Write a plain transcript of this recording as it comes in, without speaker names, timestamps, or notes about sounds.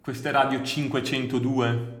Questa è Radio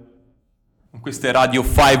 502. Questa è Radio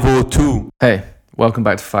 502. Hey, welcome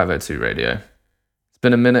back to 502 Radio. It's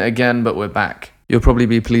been a minute again, but we're back. You'll probably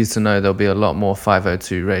be pleased to know there'll be a lot more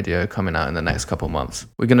 502 Radio coming out in the next couple months.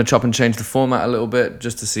 We're going to chop and change the format a little bit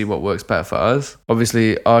just to see what works better for us.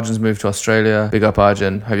 Obviously, Arjun's moved to Australia. Big up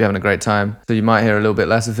Arjun. Hope you're having a great time. So you might hear a little bit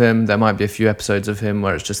less of him. There might be a few episodes of him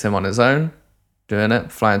where it's just him on his own, doing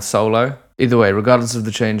it, flying solo. Either way, regardless of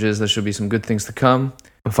the changes, there should be some good things to come.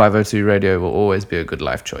 And 502 Radio will always be a good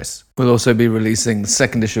life choice. We'll also be releasing the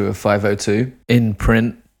second issue of 502 in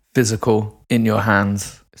print, physical, in your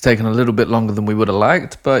hands. It's taken a little bit longer than we would have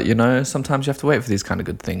liked, but you know, sometimes you have to wait for these kind of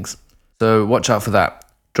good things. So watch out for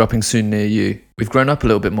that. Dropping soon near you. We've grown up a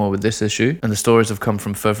little bit more with this issue, and the stories have come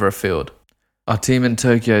from further afield. Our team in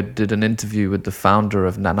Tokyo did an interview with the founder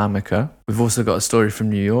of Nanamica. We've also got a story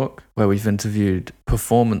from New York, where we've interviewed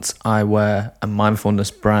performance eyewear and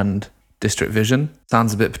mindfulness brand District Vision.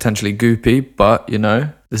 Sounds a bit potentially goopy, but you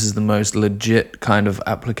know, this is the most legit kind of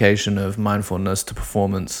application of mindfulness to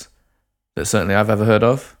performance that certainly I've ever heard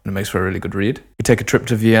of, and it makes for a really good read. We take a trip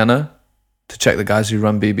to Vienna to check the guys who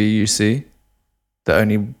run BBUC, the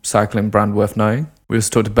only cycling brand worth knowing. We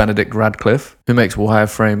also talked to Benedict Radcliffe, who makes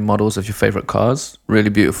wireframe models of your favorite cars.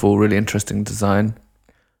 Really beautiful, really interesting design.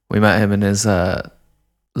 We met him in his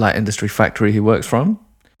light industry factory he works from.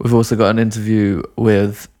 We've also got an interview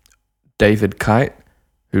with David Kite,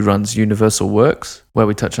 who runs Universal Works, where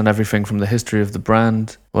we touch on everything from the history of the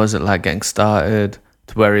brand, what is it like getting started,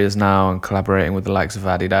 to where he is now and collaborating with the likes of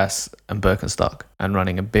Adidas and Birkenstock and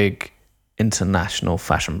running a big international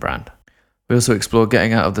fashion brand. We also explore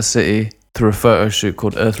getting out of the city through a photo shoot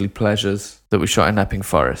called Earthly Pleasures that we shot in Epping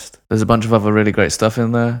Forest. There's a bunch of other really great stuff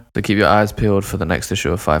in there, so keep your eyes peeled for the next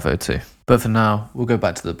issue of 502. But for now, we'll go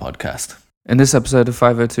back to the podcast. In this episode of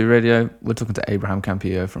 502 Radio, we're talking to Abraham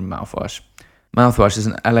Campillo from Mouthwash. Mouthwash is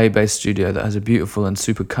an LA-based studio that has a beautiful and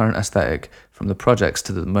super current aesthetic, from the projects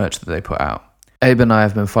to the merch that they put out. Abe and I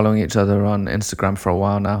have been following each other on Instagram for a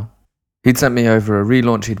while now. He'd sent me over a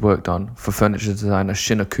relaunch he'd worked on for furniture designer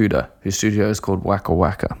Shin Okuda, whose studio is called Waka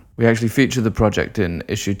Waka. We actually featured the project in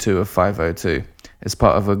issue 2 of 502. It's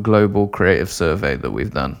part of a global creative survey that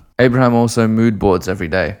we've done. Abraham also mood boards every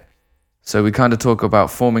day. So we kind of talk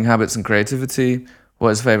about forming habits and creativity, what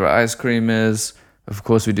his favorite ice cream is. Of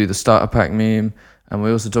course, we do the starter pack meme, and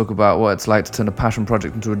we also talk about what it's like to turn a passion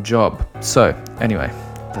project into a job. So anyway,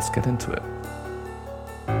 let's get into it.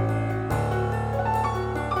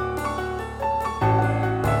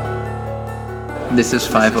 This is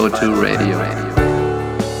 502 Radio.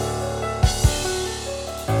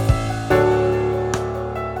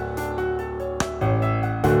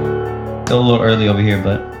 Still a little early over here,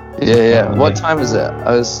 but Yeah. What time is it?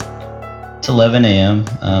 it's 11 a.m.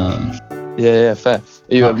 Yeah, fair.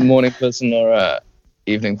 Are you a morning person or a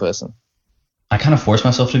evening person? I kind of force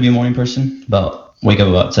myself to be a morning person. Wake up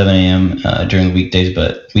about 7 a.m. During the weekdays,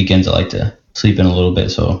 but weekends I like to sleep in a little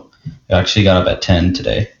bit. So I actually got up at 10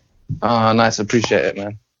 today. Oh, nice. Appreciate it,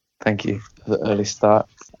 man. Thank you for the early start.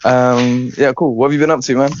 Yeah, cool. What have you been up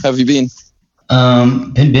to, man? How have you been?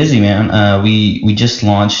 Been busy, man. We just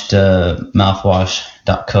launched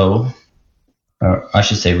mouthwash.co, or I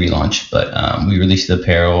should say relaunch, but we released the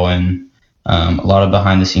apparel and a lot of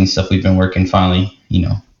behind the scenes stuff we've been working. Finally,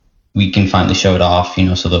 we can finally show it off,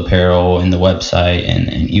 so the apparel and the website and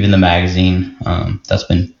even the magazine, that's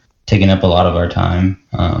been taking up a lot of our time.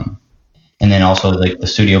 And then also like the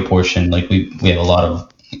studio portion, like we have a lot of,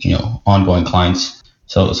 ongoing clients.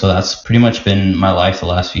 So that's pretty much been my life the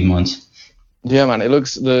last few months. Yeah, man.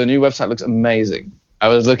 The new website looks amazing. I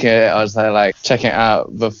was looking at it, I was there like checking it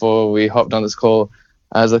out before we hopped on this call.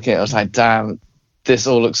 I was looking at it, I was like, damn, this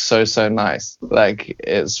all looks so nice. Like,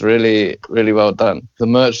 it's really, really well done. The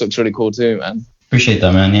merch looks really cool too, man. Appreciate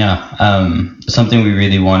that, man. Yeah. Something we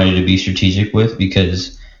really wanted to be strategic with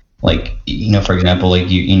because, like, for example, like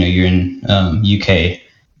you're in UK,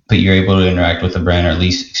 but you're able to interact with the brand or at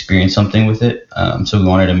least experience something with it. So we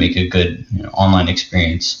wanted to make a good online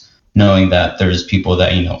experience, knowing that there's people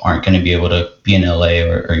that aren't going to be able to be in LA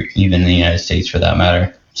or even in the United States for that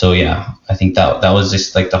matter. So yeah, I think that was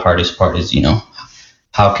just like the hardest part is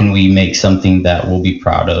how can we make something that we'll be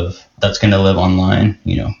proud of that's going to live online,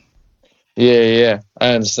 Yeah,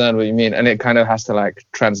 I understand what you mean. And it kind of has to like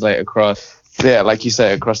translate across, like you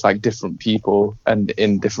say, across like different people and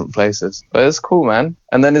in different places. But it's cool, man.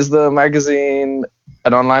 And then is the magazine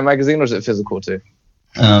an online magazine or is it physical too?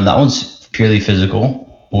 That one's purely physical.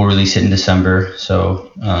 We'll release it in December, so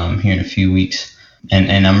here in a few weeks.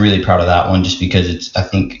 And I'm really proud of that one just because I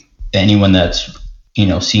think anyone that's,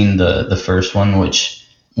 seen the first one, which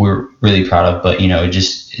we're really proud of. But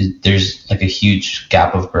there's like a huge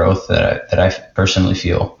gap of growth that I personally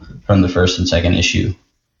feel from the first and second issue.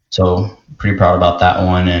 So pretty proud about that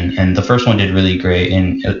one. And the first one did really great,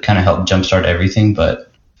 and it kind of helped jumpstart everything.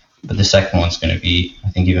 But the second one's going to be, I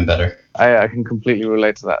think, even better. I can completely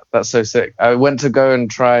relate to that. That's so sick. I went to go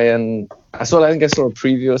and try and I saw a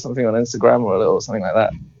preview or something on Instagram or something like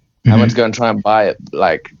that. I went to go and try and buy it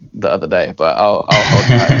like the other day, but I'll hold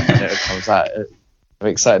tight when it comes out. I'm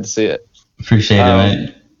excited to see it. Appreciate it,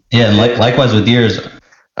 man. Yeah, likewise with yours.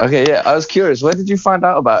 Okay, yeah. I was curious. Where did you find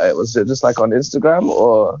out about it? Was it just like on Instagram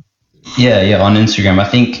or? Yeah, on Instagram. I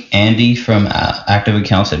think Andy from Active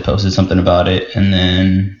Accounts had posted something about it, and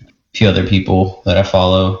then a few other people that I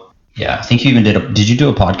follow. Yeah, I think you even did you do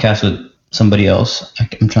a podcast with somebody else?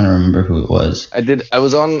 I'm trying to remember who it was. I did. I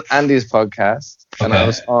was on Andy's podcast, and I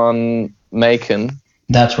was on Macon.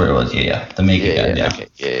 That's where it was. Yeah. The Macon guy. Yeah. Okay.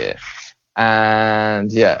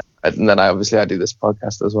 Yeah. And then I do this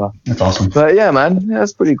podcast as well. That's awesome. But yeah, man,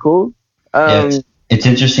 that's pretty cool. It's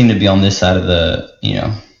interesting to be on this side of the,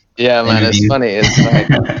 Yeah, man, it's funny.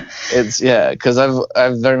 It's like, because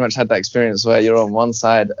I've very much had that experience where you're on one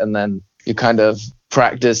side and then you kind of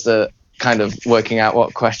practice the kind of working out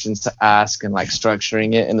what questions to ask and like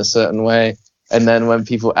structuring it in a certain way. And then when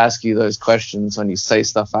people ask you those questions, when you say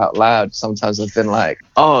stuff out loud, sometimes I've been like,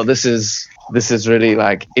 oh, this is really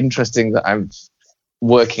like interesting that I'm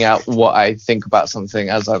working out what I think about something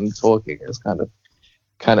as I'm talking. It's kind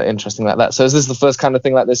of interesting like that. So is this the first kind of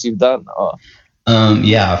thing like this you've done? Or?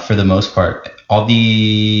 Yeah, for the most part. I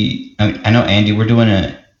know Andy, we're doing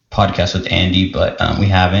a podcast with Andy, but we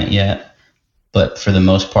haven't yet. But for the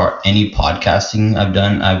most part, any podcasting I've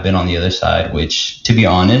done, I've been on the other side, which, to be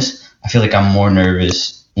honest, I feel like I'm more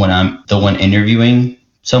nervous when I'm the one interviewing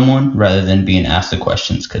someone rather than being asked the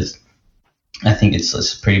questions, because I think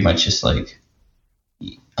it's pretty much just like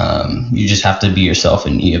you just have to be yourself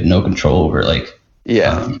and you have no control over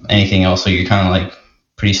anything else. So you're kind of like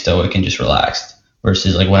pretty stoic and just relaxed.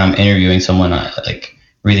 Versus like when I'm interviewing someone, I like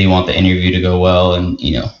really want the interview to go well, and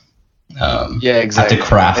exactly. have to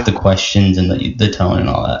craft the questions and the tone and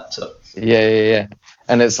all that. So yeah.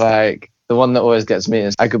 And it's like the one that always gets me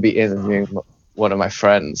is I could be interviewing one of my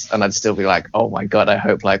friends and I'd still be like, oh my god, I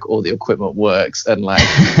hope like all the equipment works and like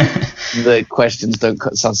the questions don't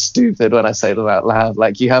sound stupid when I say them out loud.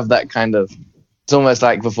 Like you have that kind of, it's almost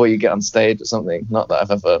like before you get on stage or something. Not that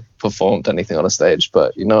I've ever performed anything on a stage,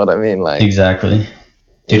 but you know what I mean. Like exactly,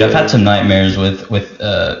 dude. I've had some nightmares with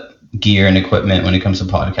gear and equipment when it comes to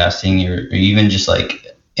podcasting, or even just like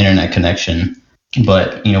internet connection.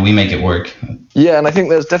 But we make it work. Yeah, and I think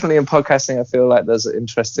there's definitely in podcasting, I feel like there's an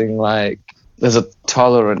interesting there's a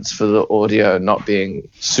tolerance for the audio not being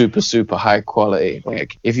super, super high quality.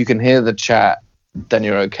 Like if you can hear the chat, then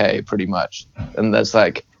you're okay pretty much. And there's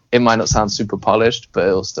like, it might not sound super polished, but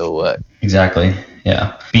it'll still work. Exactly.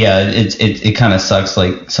 Yeah. But yeah, it kind of sucks.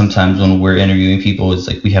 Like sometimes when we're interviewing people, it's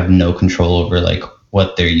like we have no control over like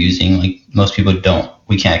what they're using. Like most people don't.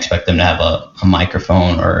 We can't expect them to have a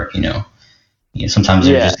microphone or, sometimes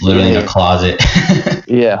they're just literally in a closet.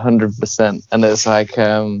 Yeah, 100%. And it's like,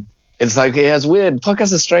 it's weird.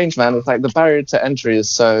 Podcasts are strange, man. It's like the barrier to entry is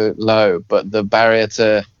so low, but the barrier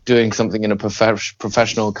to doing something in a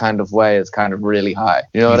professional kind of way is kind of really high.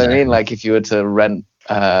 You know what I mean? Like if you were to rent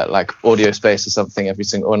like audio space or something every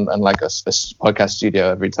single and like a podcast studio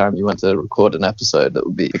every time you went to record an episode, that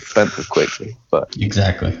would be expensive quickly. But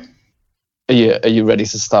exactly. Are you ready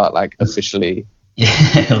to start like officially?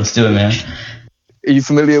 Yeah, let's do it, man. Are you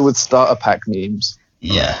familiar with starter pack memes?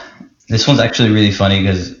 Yeah, this one's actually really funny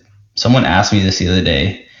because someone asked me this the other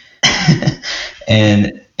day,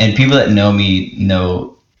 and people that know me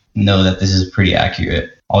know that this is pretty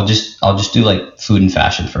accurate. I'll just do like food and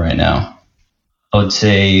fashion for right now. I would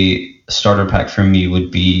say a starter pack for me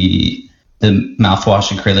would be the mouthwash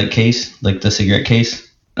acrylic case, like the cigarette case.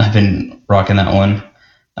 I've been rocking that one.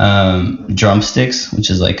 Drumsticks,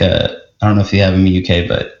 which is like I don't know if you have them in the UK,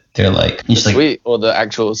 but they're like just sweet, or the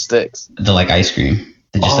actual sticks. The like ice cream.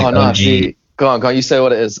 They're just like no, OG. See, go on, you say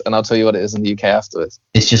what it is, and I'll tell you what it is in the UK afterwards.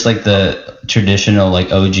 It's just like the traditional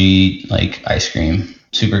like OG like ice cream,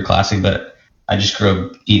 super classic. But I just grew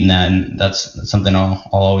up eating that, and that's something I'll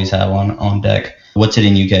always have on deck. What's it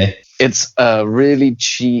in UK? It's a really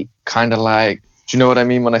cheap kind of like. Do you know what I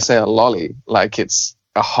mean when I say a lolly? Like it's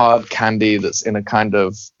a hard candy that's in a kind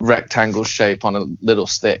of rectangle shape on a little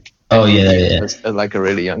stick. Oh yeah. As like a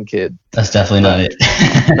really young kid. That's definitely not it.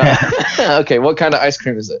 No. Okay, what kind of ice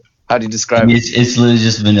cream is it? How do you describe it? It's literally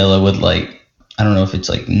just vanilla with like, I don't know if it's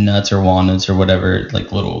like nuts or walnuts or whatever,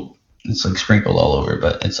 like little, it's like sprinkled all over,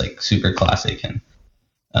 but it's like super classic and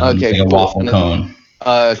okay, like a waffle cone.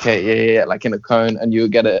 Okay, yeah, like in a cone, and you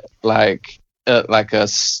would get it like at like a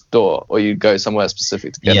store, or you'd go somewhere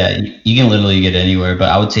specific to get Yeah, it. you can literally get it anywhere, but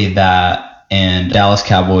I would say that and Dallas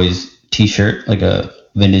Cowboys t-shirt, like a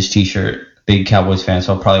vintage t-shirt. Big Cowboys fan,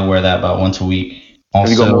 so I'll probably wear that about once a week. Also,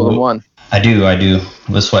 Have you got more than one? I do.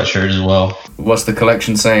 The sweatshirt as well. What's the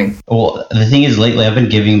collection saying? Well, the thing is, lately I've been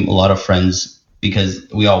giving a lot of friends because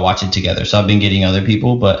we all watch it together. So I've been getting other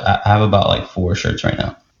people, but I have about like 4 shirts right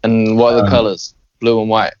now. And what are the colors? Blue and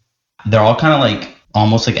white. They're all kind of like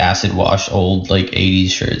almost like acid wash old like 80s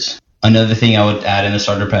shirts. Another thing I would add in the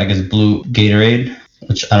starter pack is blue Gatorade,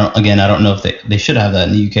 which I don't know if they should have that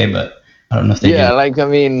in the UK, but I don't know if they do. Yeah, like I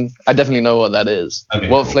mean, I definitely know what that is. Okay,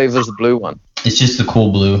 what cool. flavor is the blue one? It's just the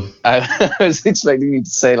cool blue. I was expecting you to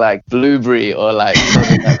say like blueberry or like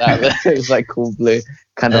something like that. But it's like cool blue,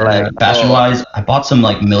 kind of like fashion wise. I bought some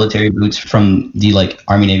like military boots from the like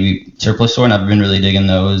Army Navy surplus store, and I've been really digging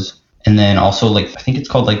those. And then also like I think it's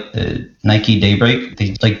called like the Nike Daybreak.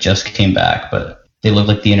 They like just came back, but they look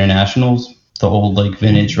like the Internationals, the old like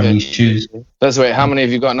vintage running shoes. That's right. How many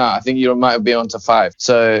have you got now? I think you might be on to 5.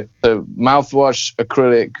 So the mouthwash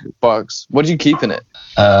acrylic box. What do you keep in it?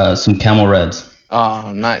 Some Camel Reds.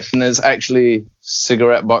 Oh, nice. And it's actually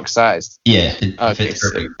cigarette box sized. Yeah, it Okay,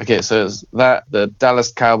 fits perfect. okay. So it's that, the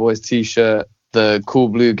Dallas Cowboys T-shirt, the cool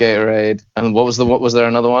blue Gatorade, and what was there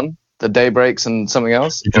another one? The Daybreaks and something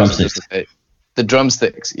else? The drumsticks. The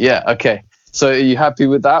drumsticks. Yeah. Okay. So are you happy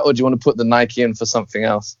with that, or do you want to put the Nike in for something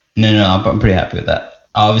else? No, I'm pretty happy with that.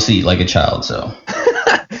 Obviously, like a child, so.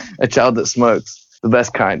 A child that smokes, the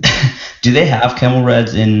best kind. Do they have Camel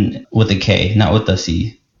Reds with a K, not with a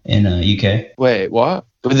C, in UK? Wait, what?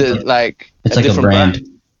 With it like It's like a different brand.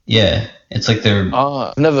 Yeah, it's like their.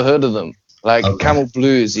 Oh, I've never heard of them. Like Okay. Camel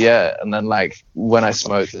Blues, yeah. And then like when I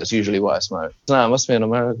smoke, that's usually what I smoke. No, it must be an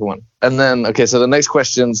American one. And then, okay, so the next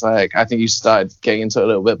question's like, I think you started getting into it a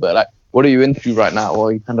little bit, but like, what are you into right now? What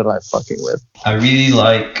are you kind of like fucking with? I really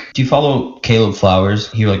like. Do you follow Caleb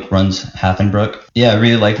Flowers? He like runs Halfenbrook. Yeah, I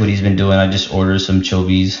really like what he's been doing. I just ordered some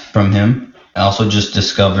Chilbies from him. I also just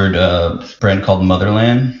discovered a brand called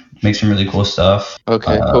Motherland. Makes some really cool stuff.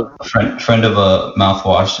 Okay, cool. A friend of a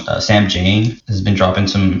mouthwash, Sam Jane, has been dropping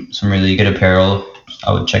some really good apparel.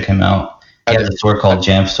 I would check him out. He has a store called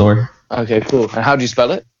Jam Store. Okay, cool. And how do you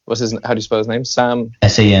spell it? How do you spell his name? Sam?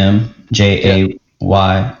 SAMJAYNE.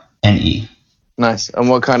 Nice. And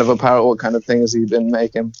what kind of apparel, what kind of thing has he been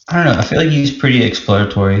making? I don't know. I feel like he's pretty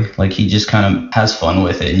exploratory. Like he just kind of has fun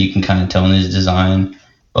with it, and you can kind of tell in his design.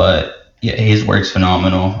 But yeah, his work's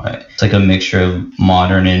phenomenal. It's like a mixture of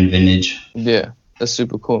modern and vintage. Yeah, that's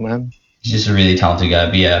super cool, man. He's just a really talented guy.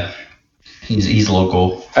 But yeah, he's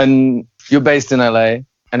local. And you're based in LA,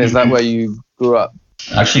 and is that where you grew up?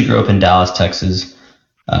 I actually grew up in Dallas, Texas.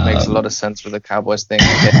 Makes a lot of sense with the Cowboys thing.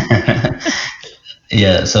 Okay.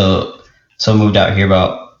 Yeah, so moved out here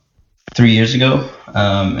about 3 years ago,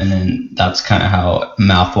 and then that's kind of how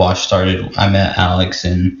Mouthwash started. I met Alex,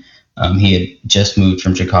 and he had just moved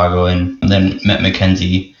from Chicago, and then met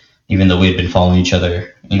Mackenzie, even though we had been following each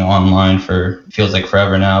other, online for feels like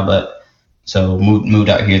forever now. But so moved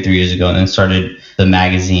out here 3 years ago, and then started the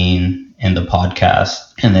magazine and the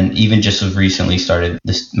podcast, and then even just as recently started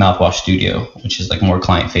this Mouthwash studio, which is like more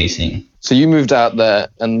client facing. So you moved out there,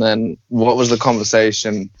 and then what was the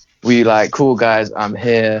conversation? Were you like, cool guys, I'm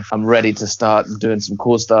here, I'm ready to start doing some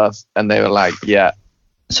cool stuff? And they were like, yeah.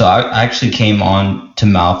 So I actually came on to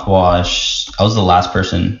Mouthwash. I was the last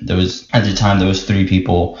person. At the time, there was 3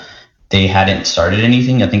 people. They hadn't started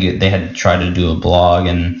anything. I think they had tried to do a blog,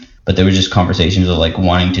 but there were just conversations of like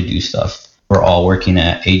wanting to do stuff. We're all working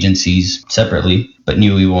at agencies separately, but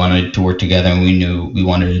knew we wanted to work together, and we knew we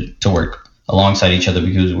wanted to work alongside each other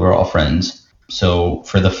because we were all friends. So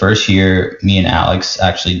for the first year, me and Alex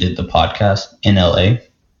actually did the podcast in LA,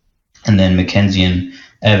 and then Mackenzie and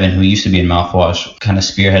Evan, who used to be in Mouthwash, kind of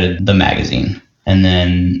spearheaded the magazine. And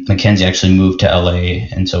then Mackenzie actually moved to LA,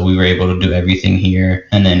 and so we were able to do everything here.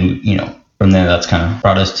 And then, from there, that's kind of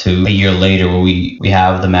brought us to a year later where we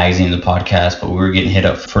have the magazine and the podcast, but we were getting hit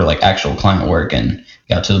up for like actual client work, and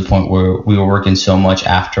got to the point where we were working so much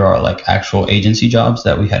after our like actual agency jobs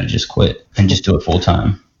that we had to just quit and just do it full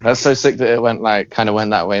time. That's so sick that it went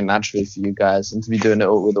that way naturally for you guys, and to be doing it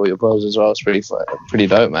all with all your bros as well. It's pretty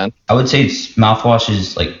dope, man. I would say Mouthwash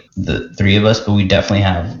is like the 3 of us, but we definitely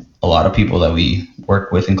have a lot of people that we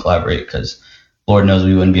work with and collaborate, because Lord knows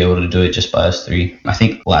we wouldn't be able to do it just by us 3. I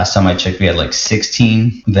think last time I checked, we had like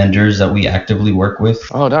 16 vendors that we actively work with.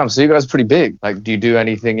 Oh, damn. So you guys are pretty big. Like, do you do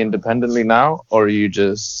anything independently now, or are you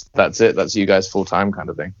just, that's it? That's you guys full time kind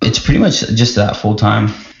of thing? It's pretty much just that full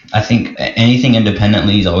time. I think anything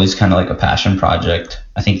independently is always kind of like a passion project.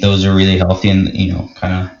 I think those are really healthy and,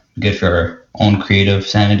 kind of good for our own creative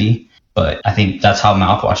sanity. But I think that's how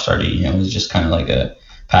Mouthwash started. It was just kind of like a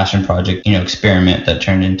passion project, experiment that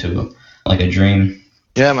turned into like a dream.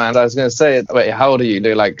 Yeah, man. I was going to say, wait, how old are you?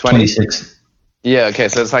 You're like 20? 26. Yeah, okay.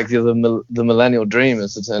 So it's like the millennial dream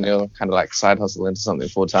is to turn your kind of like side hustle into something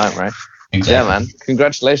full time, right? Exactly. Yeah, man.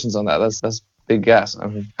 Congratulations on that. That's big gas.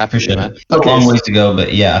 I'm happy for you, man. A long ways to go,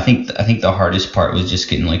 but yeah, I think the hardest part was just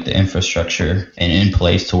getting like the infrastructure in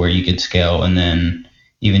place to where you could scale, and then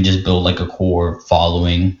even just build like a core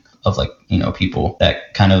following of like, people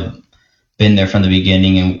that kind of been there from the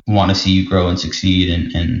beginning and want to see you grow and succeed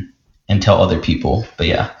and tell other people. But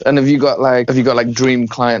yeah. And have you got like dream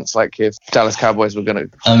clients, like if Dallas Cowboys were gonna?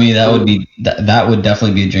 I mean, that would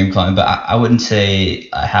definitely be a dream client, but I wouldn't say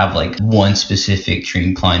I have like one specific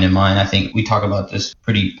dream client in mind. I think we talk about this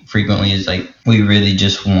pretty frequently, is like we really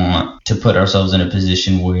just want to put ourselves in a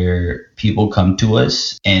position where people come to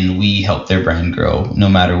us and we help their brand grow no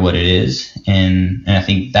matter what it is. And I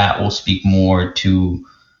think that will speak more to,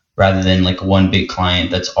 rather than like one big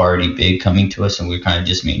client that's already big coming to us and we're kind of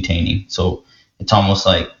just maintaining. So it's almost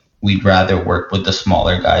like we'd rather work with the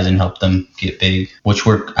smaller guys and help them get big, which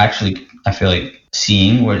we're actually, I feel like,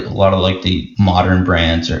 seeing where a lot of like the modern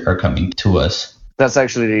brands are coming to us. That's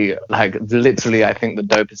actually like literally, I think, the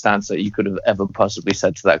dopest answer you could have ever possibly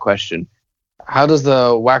said to that question. How does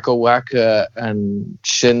the Waka Waka and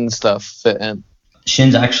Shin stuff fit in?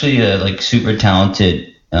 Shin's actually a like super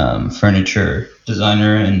talented furniture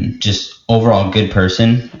designer and just overall good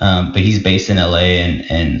person, but he's based in LA,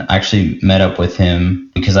 and I actually met up with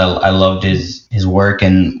him because I loved his work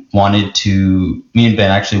and me and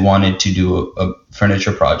Ben actually wanted to do a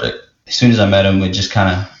furniture project. As soon as I met him, we just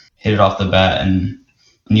kind of hit it off the bat and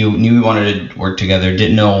knew we wanted to work together.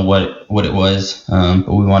 Didn't know what it was,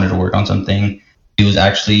 but we wanted to work on something. It was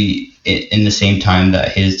actually in the same time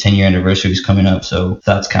that his 10-year anniversary was coming up, so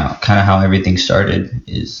that's kind of how everything started,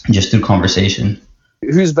 is just through conversation.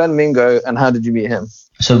 Who's Ben Mingo and how did you meet him?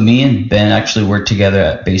 So me and Ben actually worked together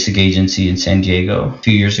at Basic Agency in San Diego a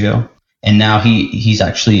few years ago, and now he's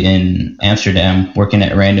actually in Amsterdam working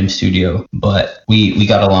at Random Studio. But we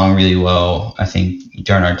got along really well, I think,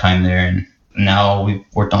 during our time there, and now we've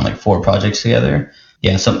worked on like 4 projects together.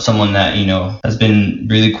 Yeah, someone that has been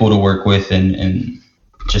really cool to work with, and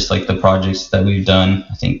just like the projects that we've done,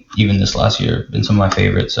 I think even this last year have been some of my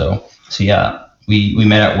favorites. So yeah, we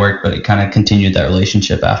met at work, but it kind of continued that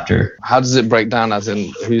relationship after. How does it break down, as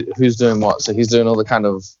in who's doing what? So he's doing all the kind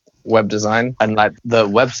of web design, and like the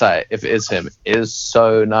website, if it is him, is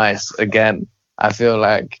so nice. Again, I feel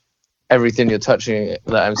like everything you're touching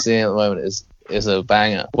that I'm seeing at the moment is a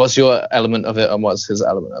banger. What's your element of it and what's his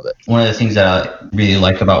element of it? One of the things that I really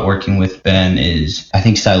like about working with Ben is I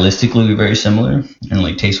think stylistically we're very similar and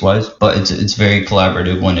like taste-wise, but it's very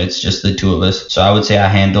collaborative when it's just the two of us. So I would say I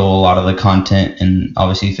handle a lot of the content and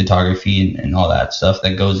obviously photography and all that stuff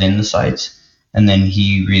that goes in the sites. And then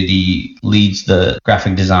he really leads the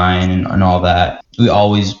graphic design and all that. We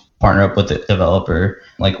always partner up with the developer,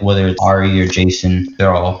 like whether it's Ari or Jason,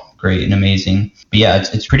 they're all great and amazing. But yeah,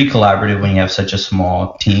 it's pretty collaborative when you have such a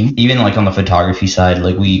small team. Even like on the photography side,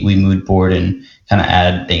 like we mood board and kind of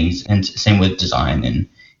add things, and same with design and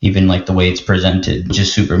even like the way it's presented, which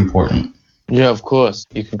is super important. Yeah, of course.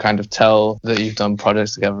 You can kind of tell that you've done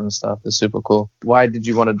projects together and stuff. It's super cool. Why did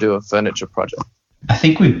you want to do a furniture project? I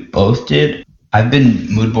think we both did. I've been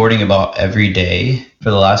mood boarding about every day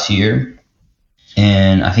for the last year.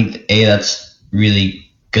 And I think that's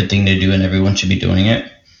really good thing to do and everyone should be doing it.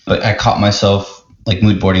 But I caught myself like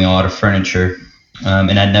mood boarding a lot of furniture,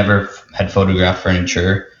 and I'd never had photographed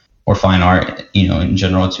furniture or fine art. In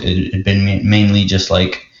general, it had been mainly just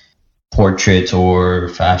like portraits or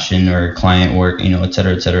fashion or client work, et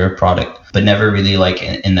cetera, product, but never really like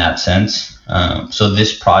in that sense. So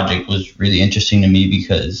this project was really interesting to me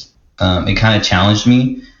because it kind of challenged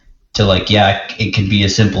me to like, yeah, it could be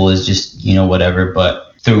as simple as just, whatever,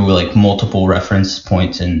 but through like multiple reference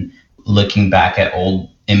points and looking back at old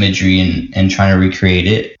imagery and trying to recreate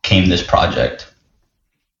it came this project.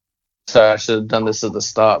 So I should have done this at the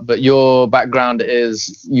start, but your background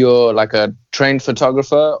is you're like a trained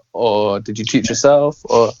photographer, or did you teach yourself?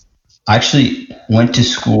 Or I actually went to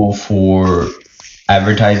school for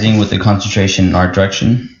advertising with a concentration in art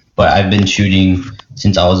direction, but I've been shooting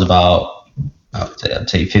since I was about, I'd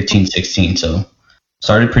say 15, 16. So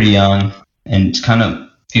started pretty young, and it kind of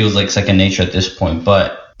feels like second nature at this point,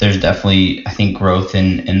 but there's definitely, I think, growth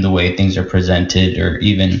in the way things are presented, or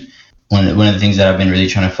even one of the things that I've been really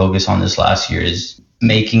trying to focus on this last year is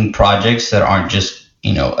making projects that aren't just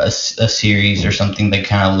a series or something that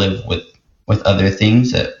kind of live with other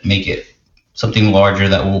things that make it something larger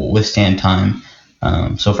that will withstand time.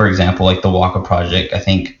 So for example, like the Waka Project, I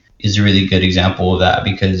think is a really good example of that,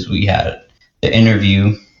 because we had the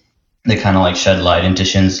interview that kind of like shed light into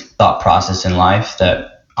Shin's thought process in life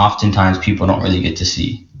that oftentimes people don't really get to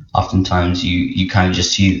see. Oftentimes you kind of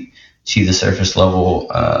just see the surface level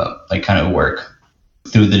like kind of work.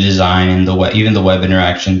 Through the design and even the web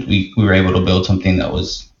interaction, we were able to build something that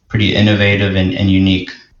was pretty innovative and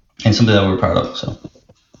unique, and something that we're proud of. So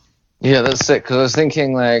yeah, that's sick. Because I was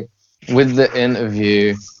thinking, like, with the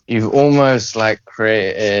interview, you've almost like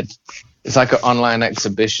created, it's like an online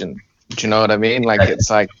exhibition. Do you know what I mean? Like, it's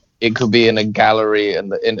like it could be in a gallery,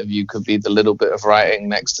 and the interview could be the little bit of writing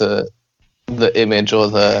next to the image or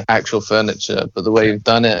the actual furniture. But the way you've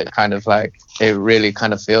done it, it really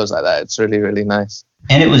kind of feels like that. It's really, really nice.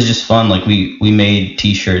 And it was just fun. Like we made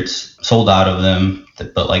t-shirts, sold out of them,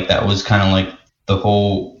 but like that was kind of like the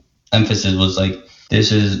whole emphasis was like,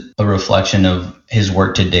 this is a reflection of his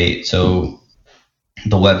work to date. So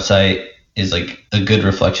the website is like a good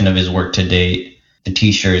reflection of his work to date. The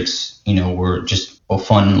t-shirts, were just a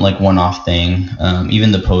fun, like one-off thing.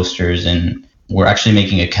 Even the posters, and we're actually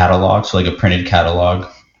making a catalog, so like a printed catalog,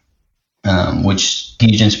 which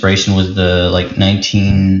huge inspiration was the like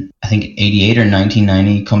 1988 or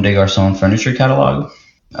 1990 Comme des Garçons furniture catalog.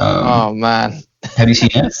 Oh man, have you seen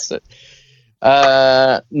it?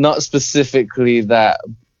 Not specifically that.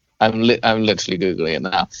 I'm literally Googling it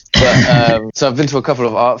now. But so I've been to a couple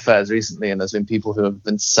of art fairs recently, and there's been people who have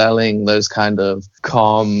been selling those kind of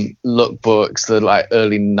calm lookbooks, the like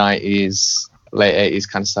early 90s, late 80s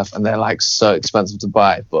kind of stuff, and they're like so expensive to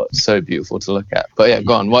buy, but so beautiful to look at. But yeah,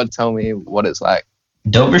 go on. Tell me what it's like.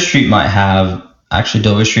 Dover Street in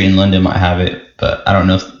London might have it, but I don't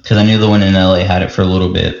know because I knew the one in LA had it for a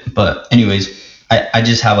little bit. But anyways, I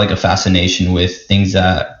just have like a fascination with things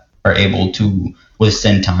that are able to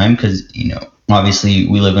withstand time, because obviously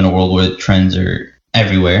we live in a world where trends are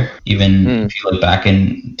everywhere. Even if you look back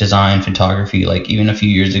in design, photography, like even a few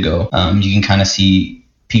years ago, you can kind of see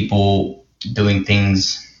people doing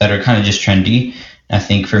things that are kind of just trendy. And I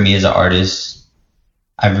think for me as an artist,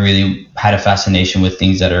 I've really had a fascination with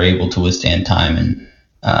things that are able to withstand time. And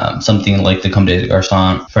something like the Comme des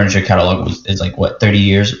Garçons furniture catalog is like 30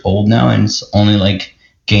 years old now, and it's only like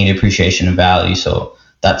gained appreciation and value. So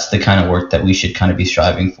that's the kind of work that we should kind of be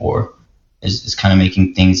striving for, is kind of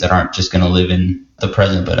making things that aren't just going to live in the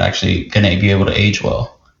present, but actually going to be able to age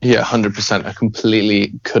well. Yeah, 100%. I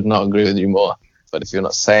completely could not agree with you more. But if you're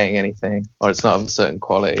not saying anything, or it's not of a certain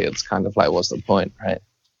quality, it's kind of like, what's the point, right?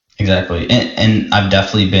 Exactly. And I've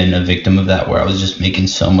definitely been a victim of that, where I was just making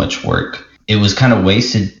so much work. It was kind of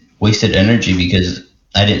wasted energy, because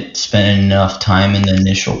I didn't spend enough time in the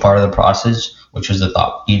initial part of the process, which was the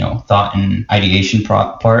thought and ideation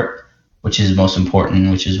part, which is most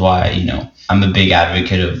important, which is why, I'm a big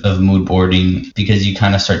advocate of mood boarding, because you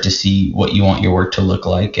kind of start to see what you want your work to look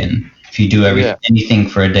like. And if you do anything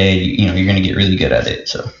for a day, you're going to get really good at it.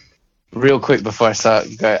 So real quick, before I start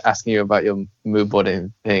asking you about your mood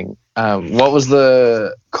boarding thing, what was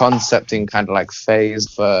the concepting kind of like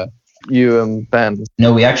phase for you and Ben?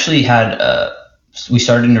 No, we actually had, we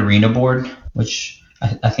started an arena board, which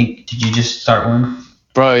I think, did you just start one?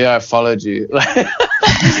 Bro, yeah, I followed you.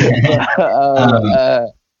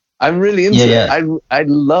 I'm really into it. I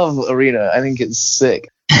love arena. I think it's sick.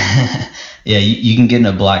 Yeah, you can get in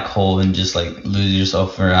a black hole and just like lose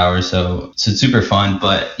yourself for an hour or so. So it's super fun.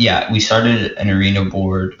 But yeah, we started an arena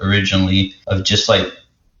board originally of just like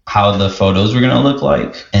how the photos were going to look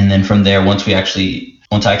like. And then from there, once I actually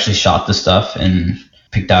shot the stuff and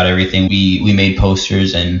picked out everything, we made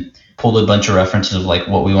posters and pulled a bunch of references of like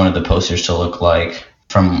what we wanted the posters to look like,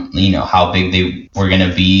 from how big they were going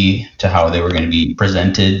to be to how they were going to be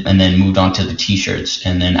presented, and then moved on to the t-shirts.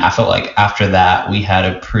 And then I felt like after that we had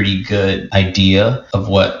a pretty good idea of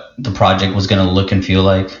what the project was going to look and feel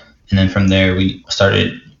like. And then from there we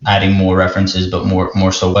started adding more references, but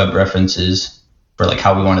more so web references for like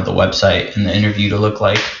how we wanted the website and the interview to look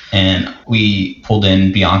like. And we pulled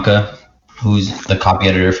in Bianca, who's the copy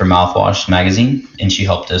editor for Mouthwash magazine, and she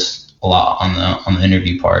helped us a lot on the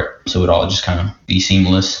interview part, so it would all just kind of be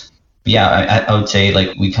seamless. But yeah, I would say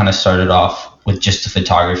like we kind of started off with just the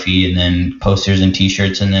photography, and then posters and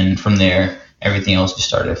t-shirts, and then from there everything else just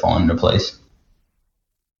started falling into place.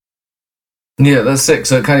 Yeah, that's sick.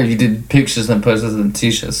 So kind of you did pictures and posters and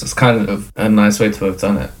t-shirts. It's kind of a nice way to have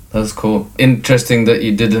done it. That's cool. Interesting that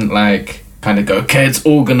you didn't like kind of go, okay, it's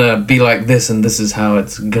all gonna be like this and this is how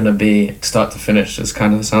it's gonna be start to finish. It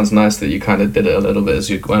kind of sounds nice that you kind of did it a little bit as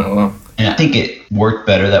you went along. And I think it worked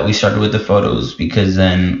better that we started with the photos, because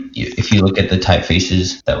then if you look at the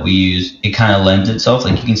typefaces that we use, it kind of lends itself.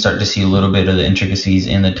 Like you can start to see a little bit of the intricacies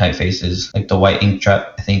in the typefaces. Like the white ink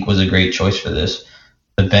trap, I think, was a great choice for this.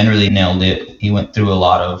 But Ben really nailed it. He went through a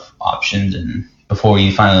lot of options and before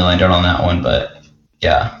he finally landed on that one. But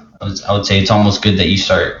yeah, I would say it's almost good that you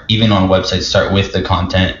start, even on websites, start with the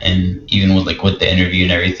content and even with the interview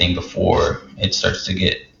and everything before it starts to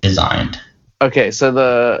get designed. Okay,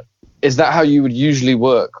 so is that how you would usually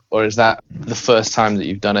work, or is that the first time that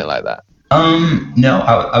you've done it like that? No,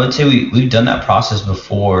 I would say we've done that process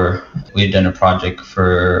before. We had done a project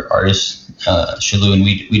for artist Shalou, and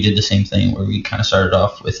we did the same thing where we kind of started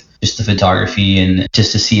off with just the photography and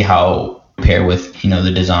just to see how it pair with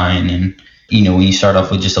the design. And when you start off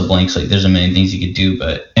with just a blank slate, there's a million things you could do,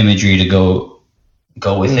 but imagery to go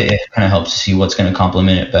with it kind of helps to see what's going to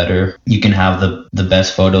complement it better. You can have the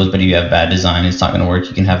best photos, but if you have bad design, it's not going to work.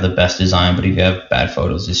 You can have the best design, but if you have bad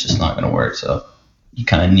photos, it's just not going to work. So you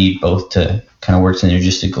kind of need both to kind of work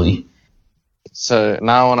synergistically. So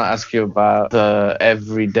now I want to ask you about the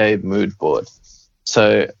everyday mood board.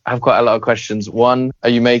 So I've got a lot of questions. One, are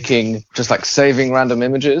you making just like saving random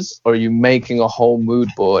images, or are you making a whole mood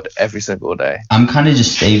board every single day? I'm kind of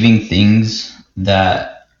just saving things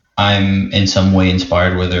that I'm in some way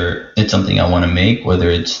inspired, whether it's something I want to make, whether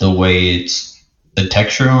it's the way it's the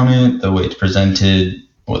texture on it, the way it's presented,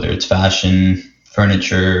 whether it's fashion,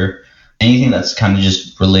 furniture, anything that's kind of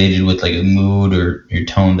just related with like a mood or your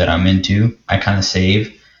tone that I'm into, I kind of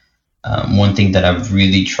save. One thing that I've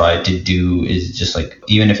really tried to do is just like,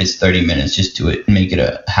 even if it's 30 minutes, just do it and make it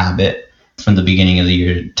a habit. From the beginning of the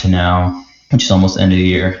year to now, which is almost the end of the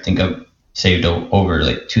year, I think I've saved over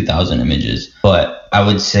like 2,000 images. But I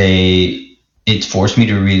would say it's forced me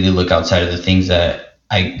to really look outside of the things that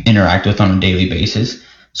I interact with on a daily basis.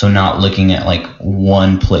 So not looking at like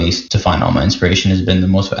one place to find all my inspiration has been the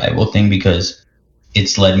most valuable thing, because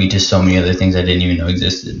it's led me to so many other things I didn't even know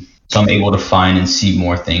existed. So I'm able to find and see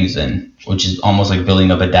more things, which is almost like building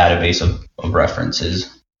up a database of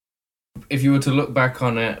references. If you were to look back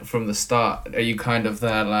on it from the start, are you kind of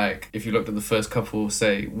there, like, if you looked at the first couple,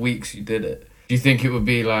 say, weeks you did it, do you think it would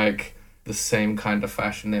be like the same kind of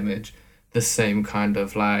fashion image, the same kind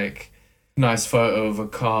of like nice photo of a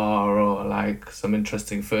car or like some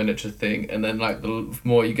interesting furniture thing, and then like the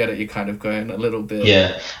more you get it, you're kind of going a little bit?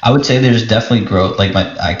 Yeah, I would say there's definitely growth. Like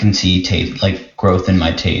I can see growth in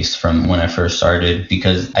my taste from when I first started,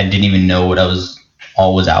 because I didn't even know what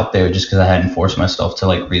was out there, just because I hadn't forced myself to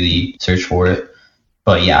like really search for it.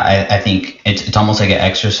 But yeah, I think it's almost like an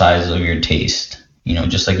exercise of your taste.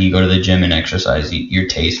 Just like you go to the gym and exercise, your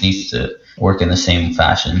taste needs to work in the same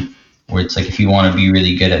fashion. Where it's like, if you want to be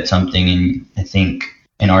really good at something, and I think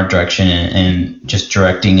in art direction and just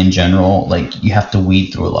directing in general, like you have to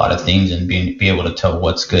weed through a lot of things and be able to tell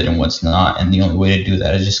what's good and what's not. And the only way to do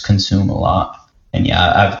that is just consume a lot. And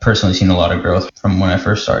yeah, I've personally seen a lot of growth from when I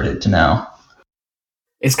first started to now.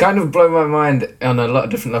 It's kind of blown my mind on a lot of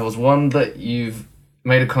different levels. One, that you've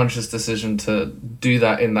made a conscious decision to do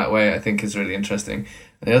that in that way, I think is really interesting.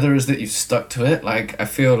 And the other is that you've stuck to it. Like, I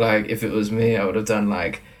feel like if it was me, I would have done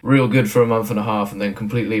like real good for a month and a half and then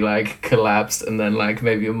completely like collapsed, and then like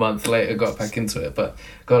maybe a month later got back into it. But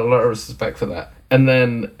got a lot of respect for that. And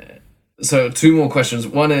then, so 2 more questions.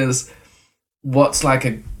 One is, what's like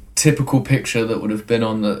a typical picture that would have been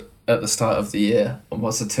at the start of the year, and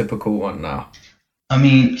what's a typical one now? I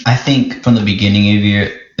mean, I think from the beginning of the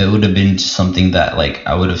year, it would have been something that like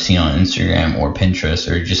I would have seen on Instagram or Pinterest,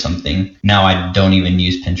 or just something. Now I don't even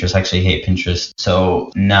use Pinterest. I actually hate Pinterest.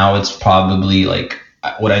 So now it's probably like,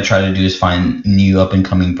 what I try to do is find new up and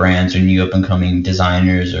coming brands or new up and coming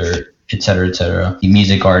designers, or et cetera,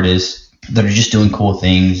 music artists that are just doing cool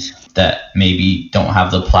things that maybe don't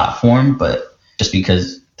have the platform, but just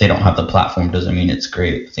because they don't have the platform doesn't mean it's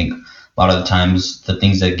great. I think a lot of the times the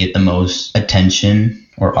things that get the most attention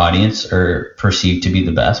or audience are perceived to be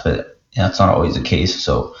the best, but that's not always the case.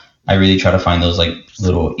 So I really try to find those like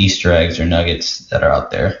little Easter eggs or nuggets that are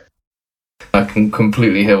out there. I can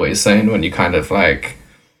completely hear what you're saying when you kind of like,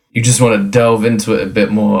 you just want to delve into it a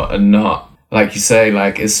bit more and not, like you say,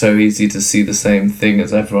 like it's so easy to see the same thing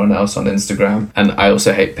as everyone else on Instagram. And I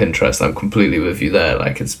also hate Pinterest. I'm completely with you there.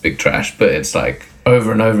 Like it's big trash, but it's like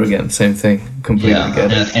over and over again, same thing. Completely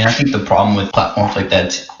get it. And I think the problem with platforms like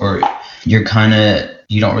that, or you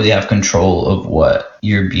don't really have control of what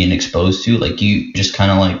you're being exposed to. Like you just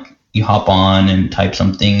kind of like, you hop on and type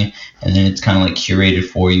something, and then it's kind of like curated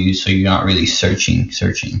for you, so you're not really searching.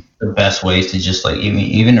 The best way is to just like,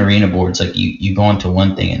 even arena boards, like you go into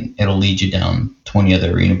one thing and it'll lead you down 20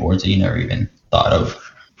 other arena boards that you never even thought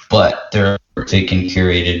of. But there are thick and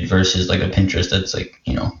curated versus like a Pinterest that's like,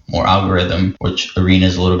 more algorithm, which Arena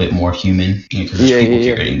is a little bit more human because there's people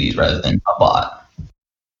curating these rather than a bot.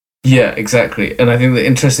 Yeah, exactly. And I think the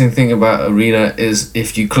interesting thing about Arena is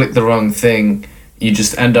if you click the wrong thing, you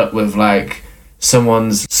just end up with like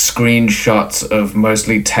someone's screenshots of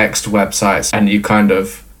mostly text websites, and you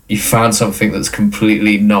found something that's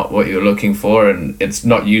completely not what you're looking for, and it's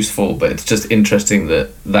not useful, but it's just interesting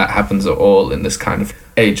that happens at all in this kind of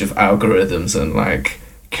age of algorithms and like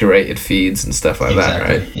curated feeds and stuff like that,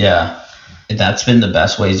 right? Yeah. That's been the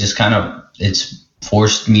best way. It's just it's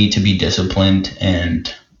forced me to be disciplined,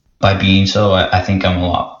 and by being so, I think I'm a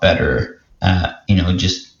lot better at,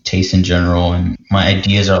 just taste in general, and my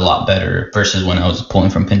ideas are a lot better versus when I was pulling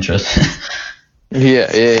from Pinterest.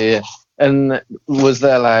 Yeah. And was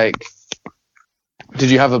there like,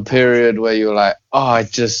 did you have a period where you were like, oh, I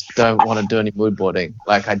just don't want to do any mood boarding?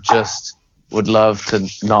 Like, I just would love to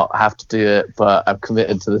not have to do it, but I'm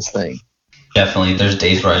committed to this thing. Definitely. There's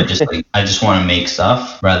days where I just want to make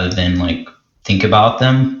stuff rather than like think about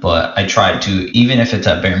them. But I try to, even if it's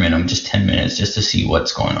at bare minimum, just 10 minutes just to see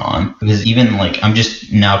what's going on. Because even like, I'm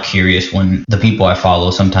just now curious when the people I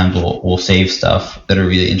follow sometimes will save stuff that are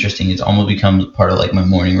really interesting. It's almost becomes part of like my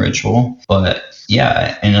morning ritual. But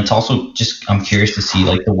yeah, and it's also just, I'm curious to see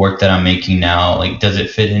like the work that I'm making now, like does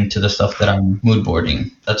it fit into the stuff that I'm mood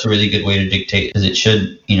boarding? That's a really good way to dictate, because it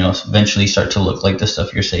should, eventually start to look like the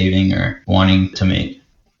stuff you're saving or wanting to make.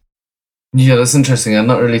 Yeah, that's interesting. I've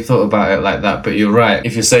not really thought about it like that, but you're right.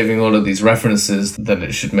 If you're saving all of these references, then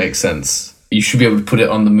it should make sense. You should be able to put it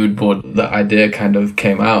on the mood board. The idea kind of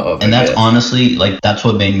came out of it. And that's honestly, like, that's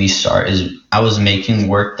what made me start, is I was making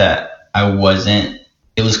work that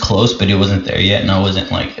it was close, but it wasn't there yet. And I wasn't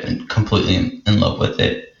like completely in love with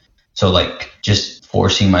it. So like just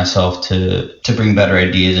forcing myself to bring better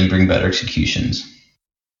ideas and bring better executions.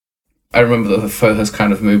 I remember the first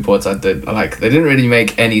kind of mood boards I did, like, they didn't really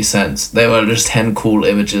make any sense. They were just 10 cool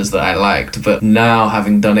images that I liked. But now,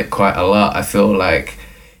 having done it quite a lot, I feel like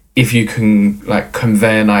if you can, like,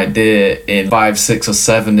 convey an idea in 5, 6, or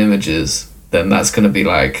 7 images, then that's going to be,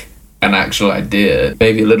 like, an actual idea.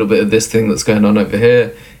 Maybe a little bit of this thing that's going on over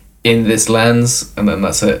here in this lens, and then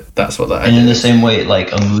that's it. That's what that idea is. And in the same way,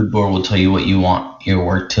 like, a mood board will tell you what you want your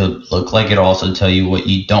work to look like. It'll also tell you what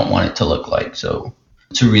you don't want it to look like. So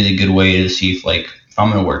it's a really good way to see if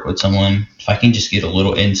I'm going to work with someone, if I can just get a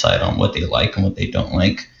little insight on what they like and what they don't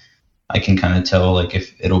like, I can kind of tell like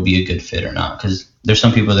if it'll be a good fit or not. Because there's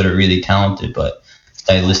some people that are really talented, but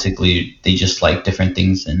stylistically they just like different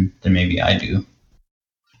things than maybe I do.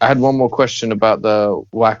 I had one more question about the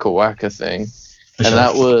Waka Waka thing. And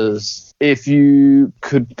that was, if you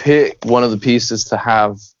could pick one of the pieces to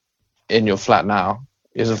have in your flat now,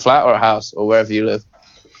 is it a flat or a house or wherever you live?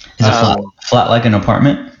 Is it flat like an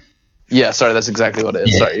apartment? Yeah, sorry, that's exactly what it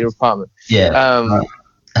is. Yeah. Sorry, your apartment. Yeah.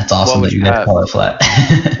 That's awesome that you guys call it flat.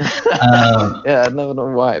 Yeah, I never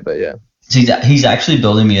know why, but yeah. So he's actually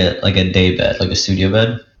building me a day bed, like a studio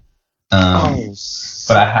bed.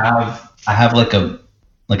 But I have like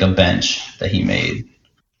a bench that he made.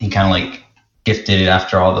 He kind of like gifted it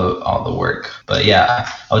after all the work. But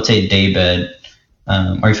yeah, I would say day bed.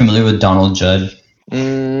 Are you familiar with Donald Judd?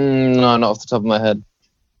 No, not off the top of my head.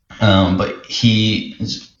 But he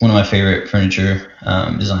is one of my favorite furniture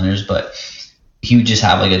designers. But he would just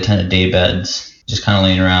have like a ton of day beds, just kind of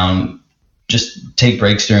laying around, just take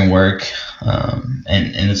breaks during work. And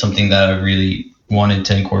it's something that I really wanted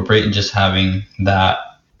to incorporate, and just having that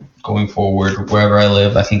going forward wherever I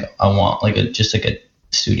live. I think I want like a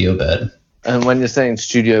studio bed. And when you're saying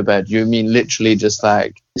studio bed, you mean literally just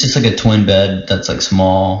like... It's just like a twin bed that's like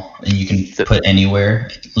small and you can put anywhere,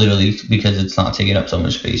 literally, because it's not taking up so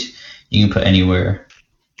much space. You can put anywhere.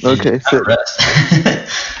 Okay. So rest.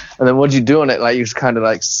 And then what do you do on it? Like you just kind of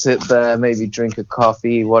like sit there, maybe drink a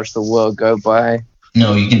coffee, watch the world go by?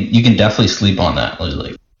 No, you can definitely sleep on that,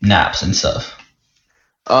 like naps and stuff.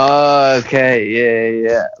 Oh, okay,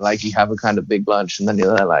 yeah. Like you have a kind of big lunch, and then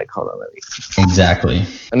you're there like, hold on, let me. Exactly.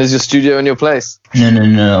 And is your studio in your place?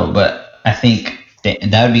 No. But I think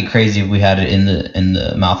that would be crazy if we had it in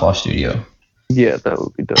the Mouthwash studio. Yeah, that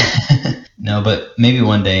would be dope. No, but maybe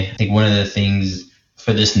one day. I think one of the things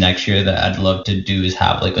for this next year that I'd love to do is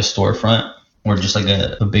have like a storefront or just like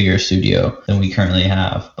a bigger studio than we currently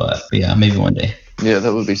have. But yeah, maybe one day. Yeah,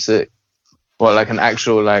 that would be sick. What, like an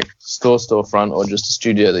actual like storefront, or just a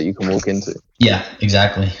studio that you can walk into? Yeah,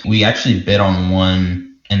 exactly. We actually bid on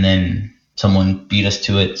one, and then someone beat us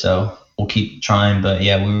to it, so we'll keep trying. But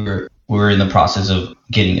yeah, we were in the process of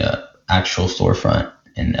getting a actual storefront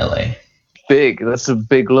in LA. Big. That's a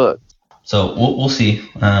big look. So we'll see.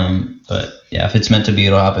 But yeah, if it's meant to be,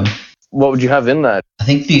 it'll happen. what would you have in there? I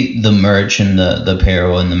think the merch and the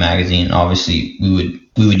apparel and the magazine, obviously we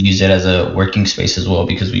would use it as a working space as well,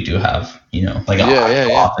 because we do have, like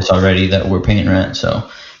an office already that we're paying rent. So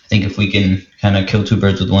I think if we can kind of kill two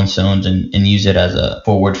birds with one stone and use it as a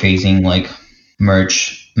forward facing, like,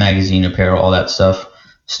 merch, magazine, apparel, all that stuff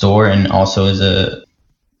store, and also as a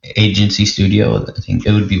agency studio, I think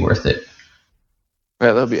it would be worth it.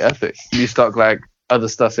 Yeah, that'd be epic. Do you stock like other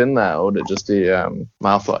stuff in there, or would it just be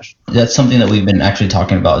mouthwash? That's something that we've been actually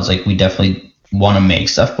talking about. Is like, we definitely want to make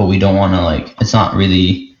stuff, but we don't want to, like, it's not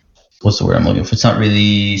really, what's the word I'm looking for? It's not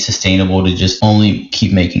really sustainable to just only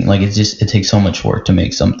keep making. Like, it takes so much work to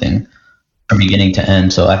make something from beginning to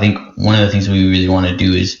end. So I think one of the things we really want to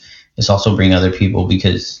do is also bring other people,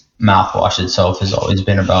 because mouthwash itself has always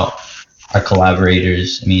been about our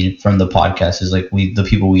collaborators. I mean, from the podcast is like the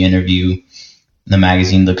people we interview, the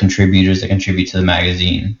magazine, the contributors that contribute to the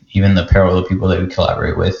magazine, even the apparel, the people that we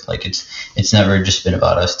collaborate with. Like, it's never just been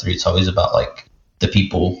about us three. It's always about, like, the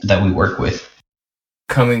people that we work with.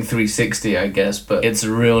 Coming 360, I guess, but it's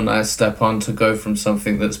a real nice step on to go from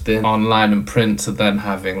something that's been online and print to then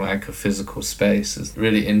having like a physical space. It's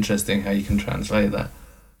really interesting how you can translate that.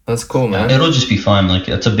 That's cool, man. It'll just be fun. Like,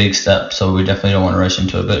 it's a big step, so we definitely don't want to rush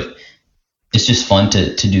into it, but it's just fun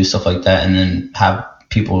to do stuff like that, and then have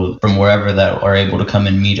people from wherever that are able to come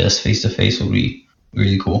and meet us face to face would be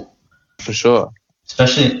really cool. For sure.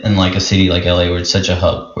 Especially in like a city like LA, where it's such a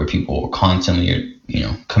hub where people constantly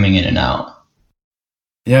are, coming in and out.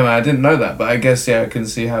 Yeah, man, I didn't know that, but I guess, I can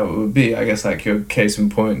see how it would be. I guess, like, your case in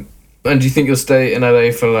point. And do you think you'll stay in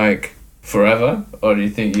LA for, like, forever? Or do you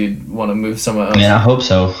think you'd want to move somewhere else? I mean, I hope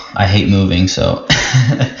so. I hate moving, so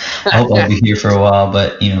I hope I'll be here for a while.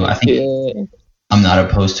 But, I think I'm not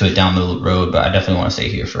opposed to it down the road, but I definitely want to stay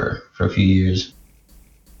here for a few years.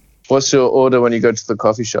 What's your order when you go to the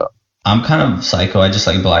coffee shop? I'm kind of psycho. I just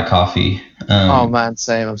like black coffee. Oh, man,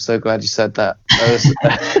 same. I'm so glad you said that.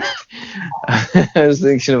 I was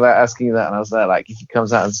thinking about asking you that, and I was like, if he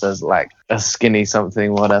comes out and says, like, a skinny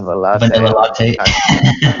something, whatever, latte. Vanilla latte.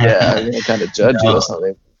 I'm going to kind of judge you or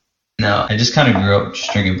something. No, I just kind of grew up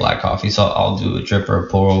just drinking black coffee, so I'll do a drip or a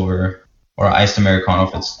pour over, or iced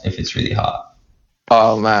Americano if it's really hot.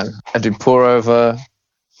 Oh, man. I do pour over,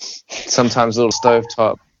 sometimes a little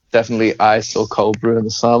stovetop, definitely ice or cold brew in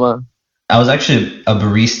the summer. I was actually a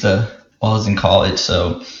barista while I was in college,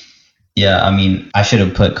 so yeah, I mean, I should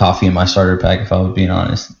have put coffee in my starter pack if I was being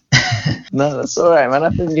honest. No, that's all right, man. I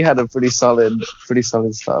think you had a pretty solid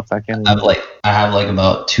starter pack. Anyway. I have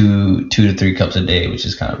about 2 to 3 cups a day, which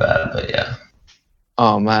is kind of bad, but yeah.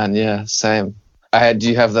 Oh man, yeah, same. Do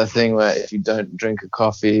you have that thing where if you don't drink a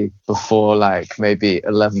coffee before like maybe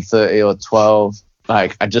 11:30 or 12,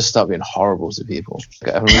 like I just start being horrible to people.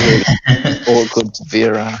 Like, I'm really awkward to be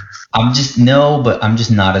around. I'm just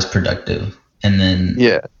not as productive. And then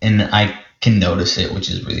and I can notice it,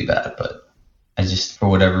 which is really bad, but I just, for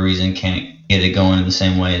whatever reason, can't get it going in the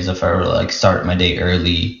same way as if I were to like start my day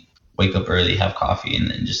early, wake up early, have coffee,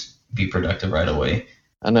 and then just be productive right away.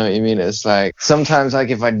 I know what you mean. It's like sometimes like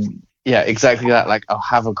if exactly that, like I'll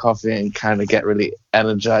have a coffee and kind of get really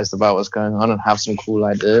energized about what's going on and have some cool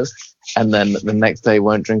ideas, and then the next day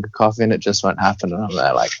won't drink a coffee and it just won't happen, and I'm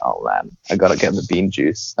there like, oh man, I gotta get the bean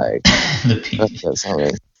juice. Like the bean juice.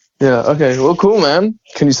 Yeah, okay. Well, cool, man.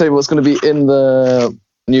 Can you say what's going to be in the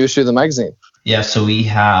new issue of the magazine? Yeah, so we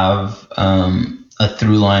have a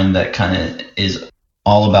through line that kind of is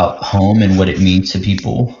all about home and what it means to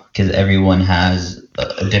people, because everyone has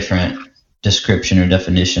a different description or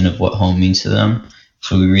definition of what home means to them.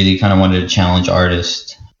 So we really kind of wanted to challenge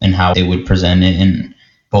artists and how they would present it, in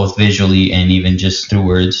both visually and even just through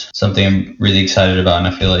words. Something I'm really excited about, and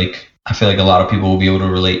I feel like a lot of people will be able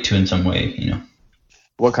to relate to in some way,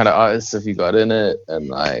 What kind of artists have you got in it? And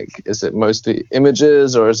like, is it mostly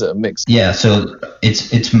images or is it a mix? Yeah, so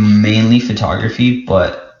it's mainly photography,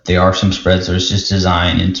 but there are some spreads. There's just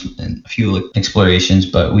design and a few explorations.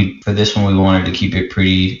 But for this one, we wanted to keep it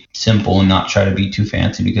pretty simple and not try to be too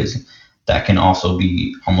fancy, because that can also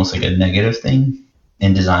be almost like a negative thing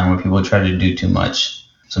in design when people try to do too much.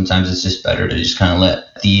 Sometimes it's just better to just kind of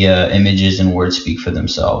let the images and words speak for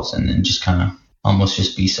themselves, and then just kind of almost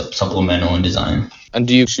just be supplemental in design. And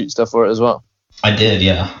do you shoot stuff for it as well? I did,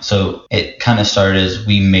 yeah. So it kind of started as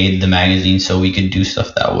we made the magazine so we could do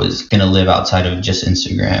stuff that was going to live outside of just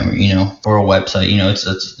Instagram or, for a website.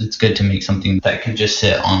 It's good to make something that can just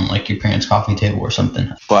sit on like your parents' coffee table or something.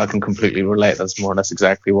 Well, I can completely relate. That's more or less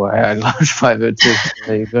exactly why I launched 502.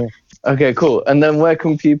 There you go. Okay, cool. And then where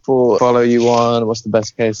can people follow you on? What's the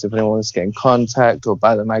best case if anyone wants to get in contact or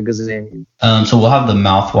buy the magazine? So we'll have the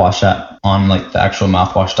mouthwash app on like the actual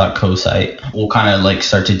mouthwash.co site. We'll kind of like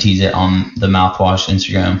start to tease it on the mouthwash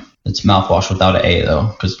Instagram. It's mouthwash without an A though,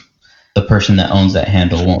 because the person that owns that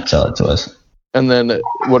handle won't sell it to us. And then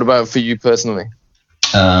what about for you personally?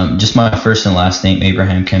 Just my first and last name,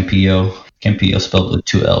 Abraham Campillo. Campillo spelled with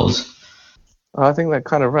 2 L's. I think that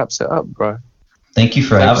kind of wraps it up, bro. Thank you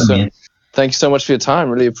for having me. Thank you so much for your time.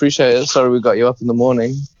 Really appreciate it. Sorry we got you up in the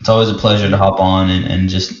morning. It's always a pleasure to hop on and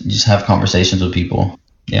just have conversations with people.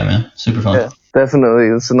 Yeah, man. Super fun. Yeah, definitely.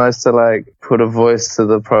 It's nice to like put a voice to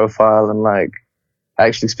the profile and like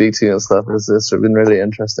actually speak to you and stuff. It's been really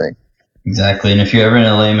interesting. Exactly. And if you're ever in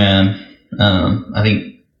LA, man, I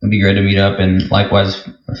think it'd be great to meet up. And likewise,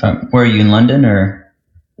 where are you, in London or?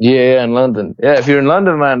 Yeah, in London. Yeah, if you're in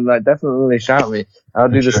London, man, like definitely shout me. I'll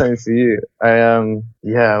do the same for you. I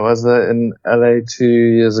was in LA 2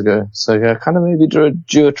 years ago, so yeah, kind of maybe do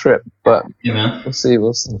a trip, but yeah, man. We'll see.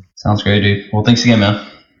 Sounds great, dude. Well, thanks again, man.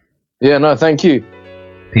 Yeah, no, thank you.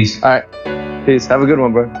 Peace. All right, peace. Have a good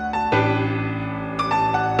one, bro.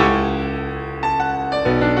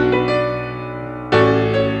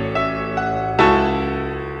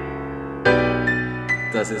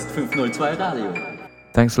 Das ist 502 Radio.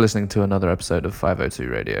 Thanks for listening to another episode of 502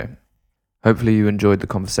 Radio. Hopefully you enjoyed the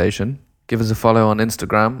conversation. Give us a follow on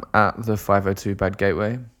Instagram at the 502 Bad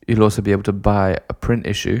Gateway. You'll also be able to buy a print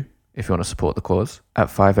issue if you want to support the cause at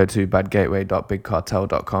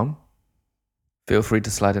 502badgateway.bigcartel.com. Feel free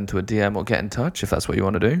to slide into a DM or get in touch if that's what you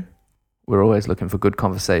want to do. We're always looking for good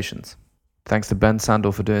conversations. Thanks to Ben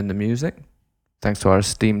Sandel for doing the music. Thanks to our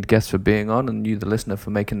esteemed guests for being on and you, the listener, for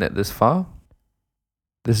making it this far.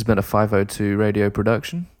 This has been a 502 Radio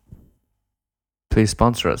production. Please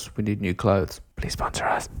sponsor us. We need new clothes. Please sponsor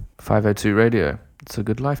us. 502 Radio. It's a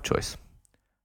good life choice.